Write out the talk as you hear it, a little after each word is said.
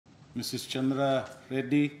Mrs. Chandra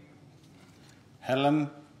Reddy, Helen,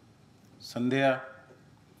 Sandhya,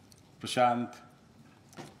 Prashant,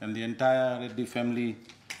 and the entire Reddy family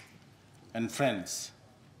and friends.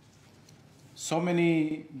 So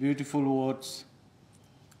many beautiful words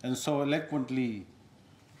and so eloquently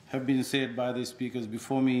have been said by the speakers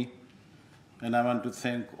before me, and I want to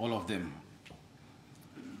thank all of them.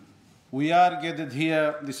 We are gathered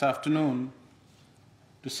here this afternoon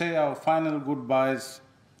to say our final goodbyes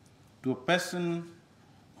to a person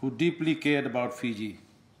who deeply cared about Fiji,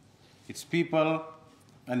 its people,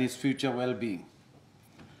 and its future well-being.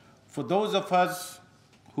 For those of us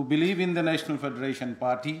who believe in the National Federation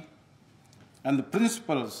Party and the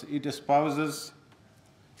principles it espouses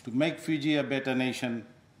to make Fiji a better nation,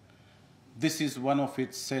 this is one of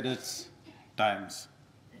its saddest times.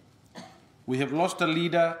 We have lost a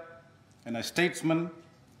leader and a statesman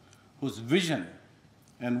whose vision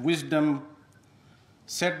and wisdom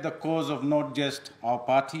set the course of not just our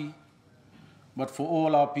party, but for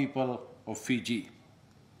all our people of Fiji.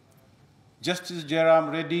 Justice Ram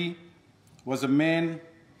Reddy was a man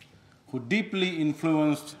who deeply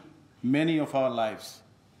influenced many of our lives,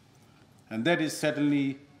 and that is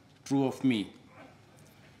certainly true of me.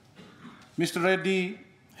 Mr. Reddy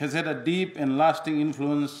has had a deep and lasting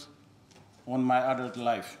influence on my adult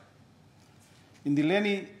life. In the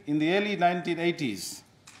early 1980s,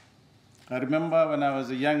 I remember when I was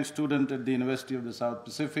a young student at the University of the South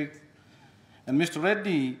Pacific, and Mr.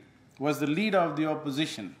 Reddy was the leader of the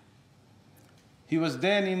opposition. He was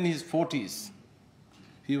then in his 40s.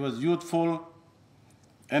 He was youthful,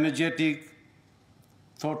 energetic,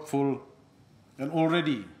 thoughtful, and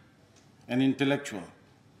already an intellectual,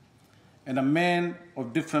 and a man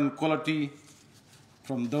of different quality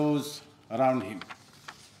from those around him.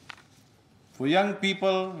 For young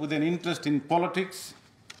people with an interest in politics,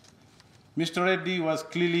 Mr. Reddy was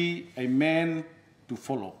clearly a man to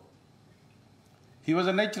follow. He was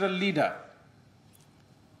a natural leader.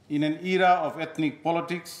 In an era of ethnic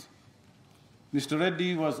politics, Mr.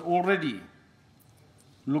 Reddy was already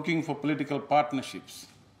looking for political partnerships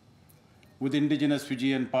with indigenous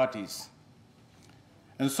Fijian parties.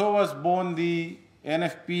 And so was born the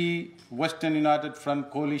NFP Western United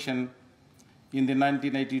Front Coalition in the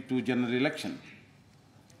 1982 general election.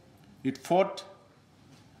 It fought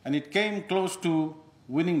and it came close to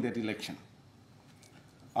winning that election.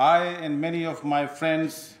 I and many of my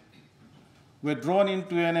friends were drawn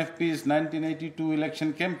into NFP's 1982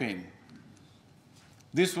 election campaign.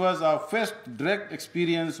 This was our first direct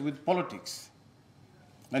experience with politics,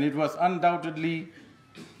 and it was undoubtedly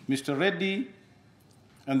Mr. Reddy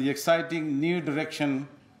and the exciting new direction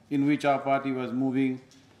in which our party was moving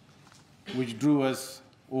which drew us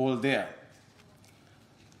all there.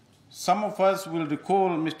 Some of us will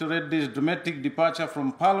recall Mr. Reddy's dramatic departure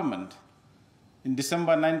from Parliament in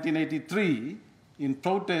December 1983 in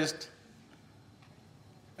protest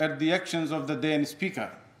at the actions of the then Speaker.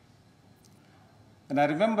 And I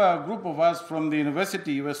remember a group of us from the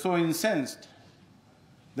university were so incensed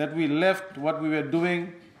that we left what we were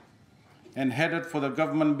doing and headed for the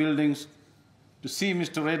government buildings to see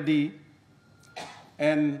Mr. Reddy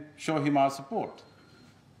and show him our support.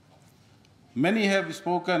 Many have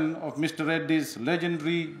spoken of Mr. Reddy's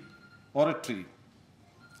legendary oratory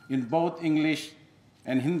in both English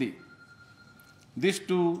and Hindi. This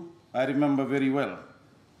too I remember very well.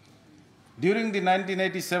 During the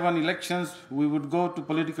 1987 elections, we would go to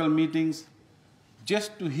political meetings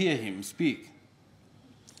just to hear him speak.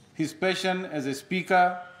 His passion as a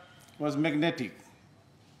speaker was magnetic,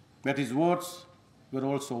 but his words were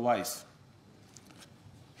also wise.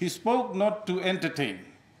 He spoke not to entertain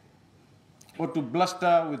or to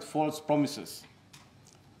bluster with false promises.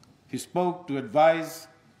 He spoke to advise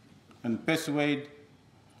and persuade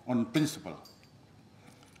on principle.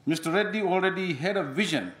 Mr. Reddy already had a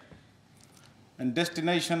vision and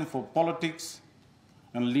destination for politics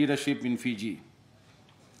and leadership in Fiji.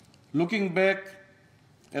 Looking back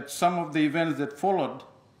at some of the events that followed,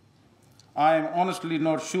 I am honestly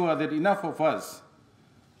not sure that enough of us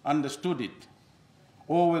understood it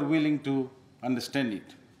or were willing to understand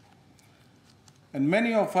it. And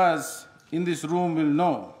many of us in this room will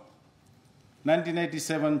know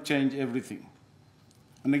 1987 changed everything.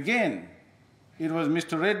 And again, it was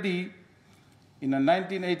Mr. Reddy in a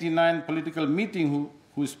 1989 political meeting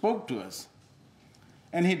who spoke to us.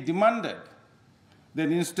 And he demanded that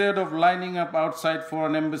instead of lining up outside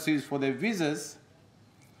foreign embassies for their visas,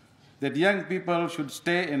 that young people should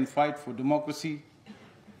stay and fight for democracy,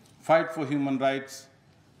 fight for human rights,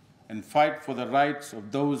 and fight for the rights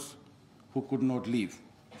of those who could not leave.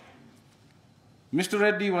 Mr.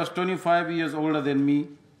 Reddy was 25 years older than me,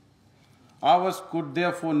 Ours could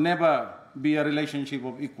therefore never be a relationship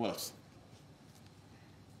of equals.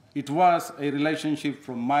 It was a relationship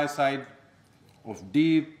from my side of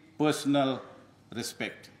deep personal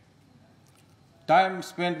respect. Time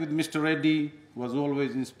spent with Mr. Reddy was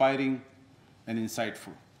always inspiring and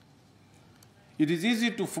insightful. It is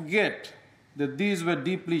easy to forget that these were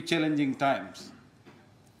deeply challenging times.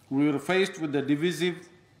 We were faced with the divisive,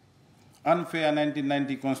 unfair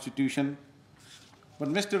 1990 Constitution, but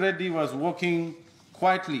Mr. Reddy was working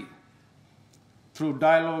quietly through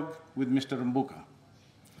dialogue with Mr. Rambuka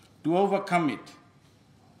to overcome it.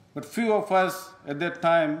 But few of us at that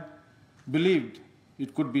time believed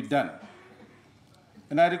it could be done.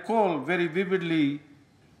 And I recall very vividly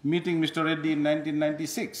meeting Mr. Reddy in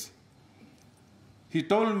 1996. He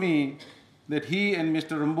told me that he and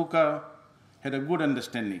Mr. Rambuka had a good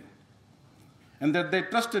understanding and that they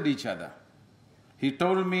trusted each other. He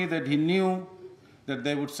told me that he knew that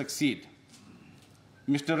they would succeed.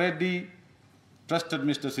 Mr. Reddy trusted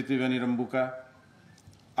Mr. Sitiveni Rambuka.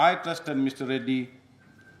 I trusted Mr. Reddy,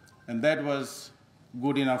 and that was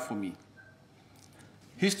good enough for me.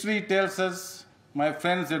 History tells us, my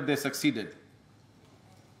friends, that they succeeded.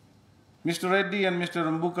 Mr. Reddy and Mr.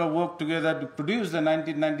 Rambuka worked together to produce the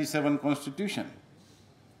 1997 Constitution.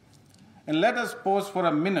 And let us pause for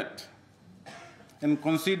a minute and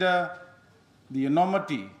consider the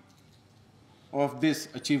enormity of this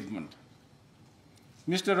achievement.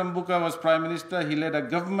 Mr. Rambuka was Prime Minister. He led a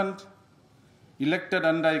government elected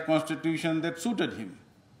under a constitution that suited him,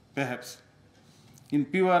 perhaps. In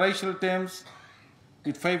pure racial terms,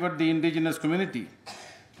 it favored the indigenous community.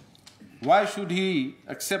 Why should he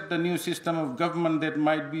accept a new system of government that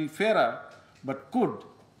might be fairer, but could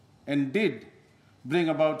and did bring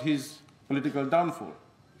about his political downfall?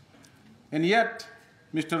 And yet,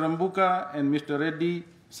 Mr. Rambuka and Mr. Reddy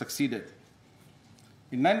succeeded.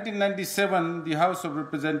 In 1997, the House of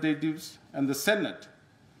Representatives and the Senate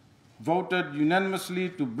voted unanimously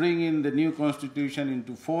to bring in the new constitution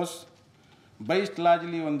into force, based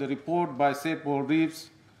largely on the report by Sir Paul Reeves,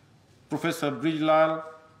 Professor Brijlal,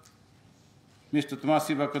 Mr.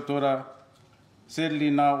 Tomasiva Katora, sadly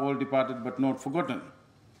now all departed but not forgotten.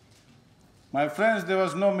 My friends, there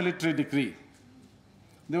was no military decree.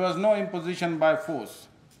 There was no imposition by force.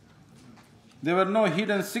 There were no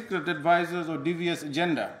hidden secret advisors or devious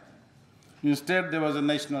agenda. Instead, there was a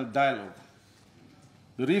national dialogue.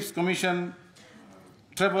 The Reeves Commission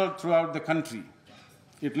traveled throughout the country.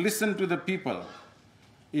 It listened to the people.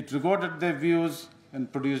 It recorded their views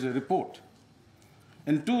and produced a report.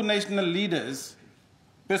 And two national leaders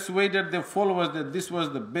persuaded their followers that this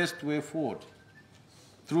was the best way forward.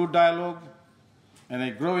 Through dialogue and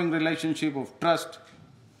a growing relationship of trust,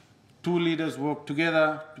 two leaders worked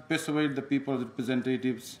together to persuade the people's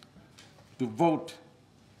representatives to vote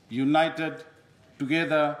united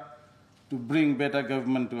together to bring better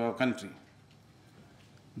government to our country.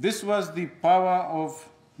 This was the power of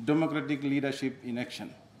democratic leadership in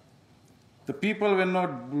action. The people were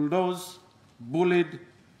not bulldozed, bullied,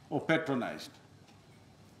 or patronized.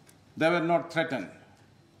 They were not threatened.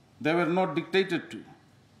 They were not dictated to.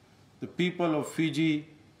 The people of Fiji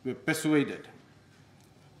were persuaded.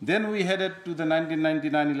 Then we headed to the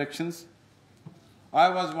 1999 elections. I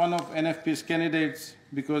was one of NFP's candidates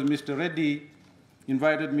because Mr. Reddy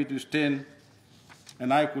invited me to stand,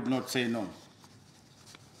 and I could not say no.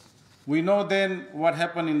 We know then what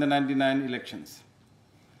happened in the 1999 elections.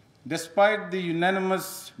 Despite the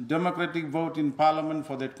unanimous democratic vote in Parliament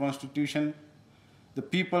for that constitution, the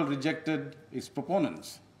people rejected its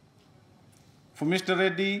proponents. For Mr.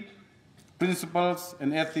 Reddy, principles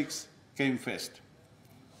and ethics came first,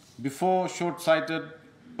 before short-sighted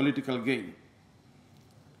political gain.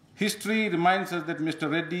 History reminds us that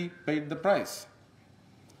Mr. Reddy paid the price,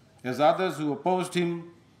 as others who opposed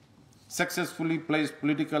him successfully placed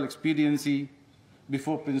political expediency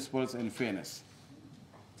before principles and fairness.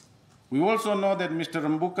 We also know that Mr.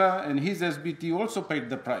 Rambuka and his SBT also paid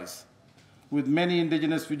the price, with many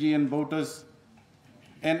indigenous Fijian voters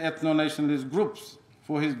and ethno-nationalist groups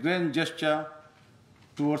for his grand gesture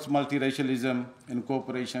towards multiracialism and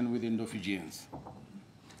cooperation with Indo-Fijians.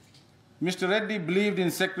 Mr. Reddy believed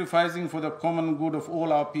in sacrificing for the common good of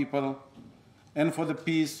all our people and for the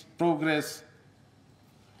peace, progress,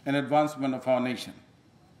 and advancement of our nation.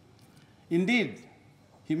 Indeed,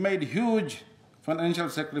 he made huge financial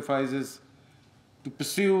sacrifices to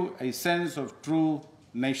pursue a sense of true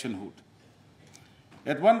nationhood.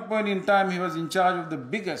 At one point in time, he was in charge of the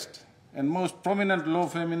biggest and most prominent law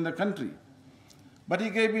firm in the country. But he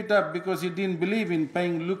gave it up because he didn't believe in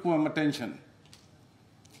paying lukewarm attention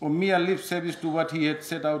or mere lip service to what he had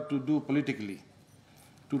set out to do politically.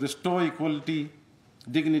 to restore equality,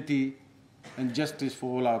 dignity, and justice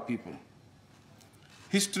for all our people.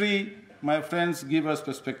 History, my friends, gives us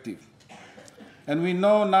perspective. And we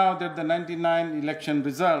know now that the 1999 election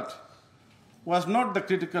result was not the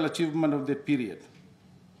critical achievement of that period.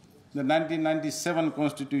 The 1997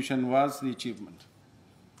 Constitution was the achievement.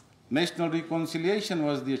 National reconciliation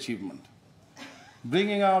was the achievement.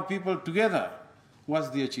 Bringing our people together was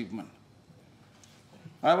the achievement.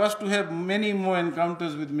 I was to have many more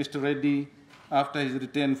encounters with Mr. Reddy after his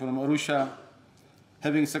return from Arusha,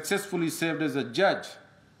 having successfully served as a judge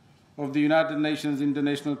of the United Nations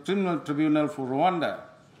International Criminal Tribunal for Rwanda,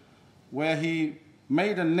 where he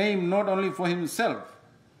made a name not only for himself,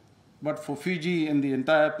 but for Fiji and the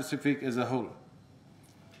entire Pacific as a whole.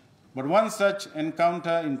 But one such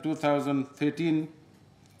encounter in 2013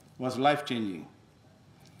 was life-changing.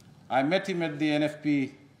 I met him at the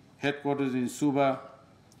NFP headquarters in Suba,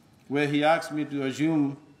 where he asked me to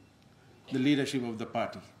assume the leadership of the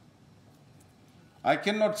party. I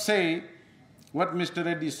cannot say what Mr.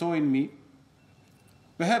 Reddy saw in me.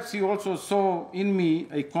 Perhaps he also saw in me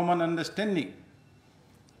a common understanding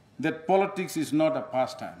that politics is not a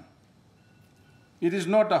pastime. It is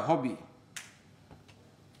not a hobby.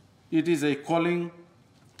 It is a calling.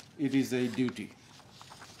 It is a duty.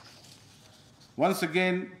 Once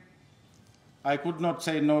again, I could not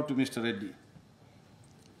say no to Mr. Reddy.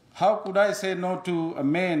 How could I say no to a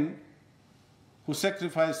man who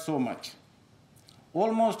sacrificed so much?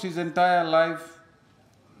 Almost his entire life,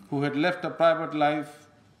 who had left a private life,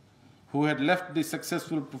 who had left the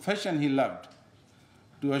successful profession he loved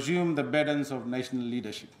to assume the burdens of national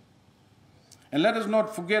leadership. And let us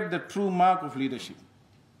not forget the true mark of leadership.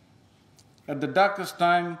 At the darkest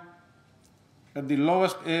time, at the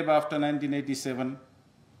lowest ebb after 1987,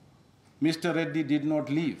 Mr. Reddy did not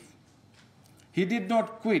leave. He did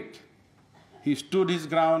not quit. He stood his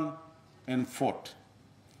ground and fought.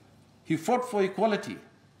 He fought for equality.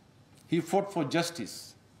 He fought for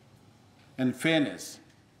justice and fairness.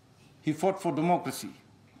 He fought for democracy.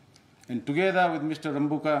 And together with Mr.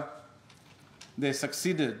 Rambuka, they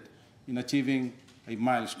succeeded in achieving a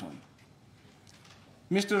milestone.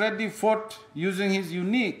 Mr. Reddy fought using his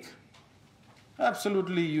unique,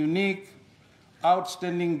 absolutely unique,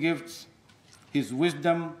 outstanding gifts, his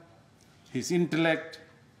wisdom, his intellect,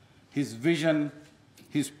 his vision,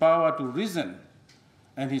 his power to reason,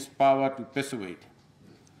 and his power to persuade.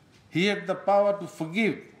 He had the power to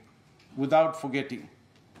forgive without forgetting.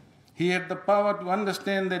 He had the power to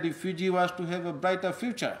understand that if Fiji was to have a brighter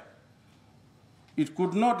future, it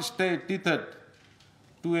could not stay tethered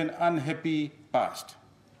to an unhappy past.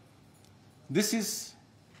 This is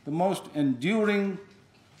the most enduring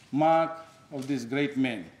mark of this great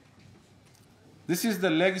man. This is the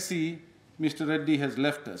legacy Mr. Reddy has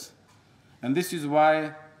left us, and this is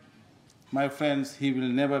why, my friends, he will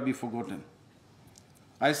never be forgotten.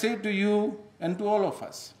 I say to you and to all of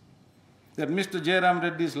us that Mr. J. Ram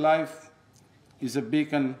Reddy's life is a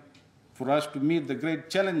beacon for us to meet the great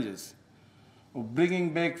challenges of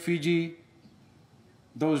bringing back Fiji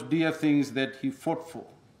those dear things that he fought for: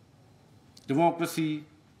 democracy,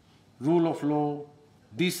 rule of law,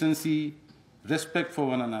 decency, respect for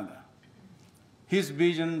one another. His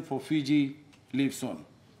vision for Fiji lives on.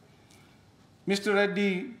 Mr.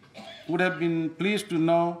 Reddy would have been pleased to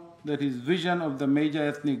know that his vision of the major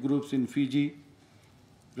ethnic groups in Fiji,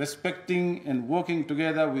 respecting and working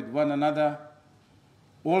together with one another,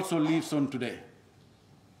 also lives on today.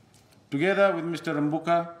 Together with Mr.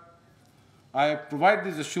 Rambuka, I provide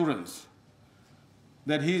this assurance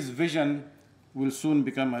that his vision will soon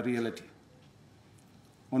become a reality.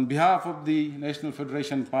 On behalf of the National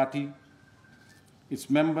Federation Party, its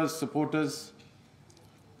members, supporters,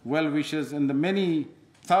 well-wishers, and the many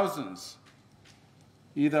thousands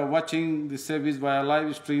either watching the service via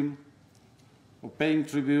live stream or paying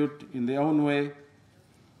tribute in their own way,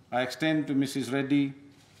 I extend to Mrs. Reddy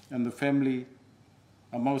and the family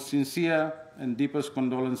our most sincere and deepest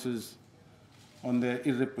condolences on their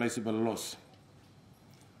irreplaceable loss.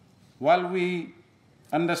 While we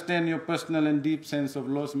understand your personal and deep sense of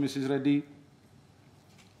loss, Mrs. Reddy,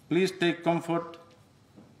 please take comfort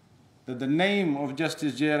that the name of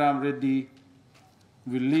Justice J. Ram Reddy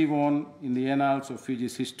will live on in the annals of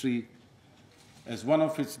Fiji's history as one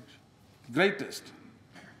of its greatest,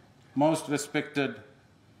 most respected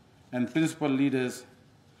and principled leaders,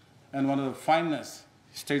 and one of the finest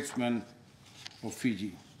statesmen of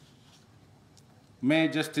Fiji. May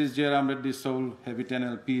Justice J. Ram Reddy's soul have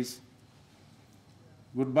eternal peace.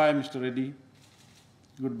 Goodbye, Mr. Reddy.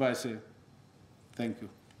 Goodbye, sir. Thank you.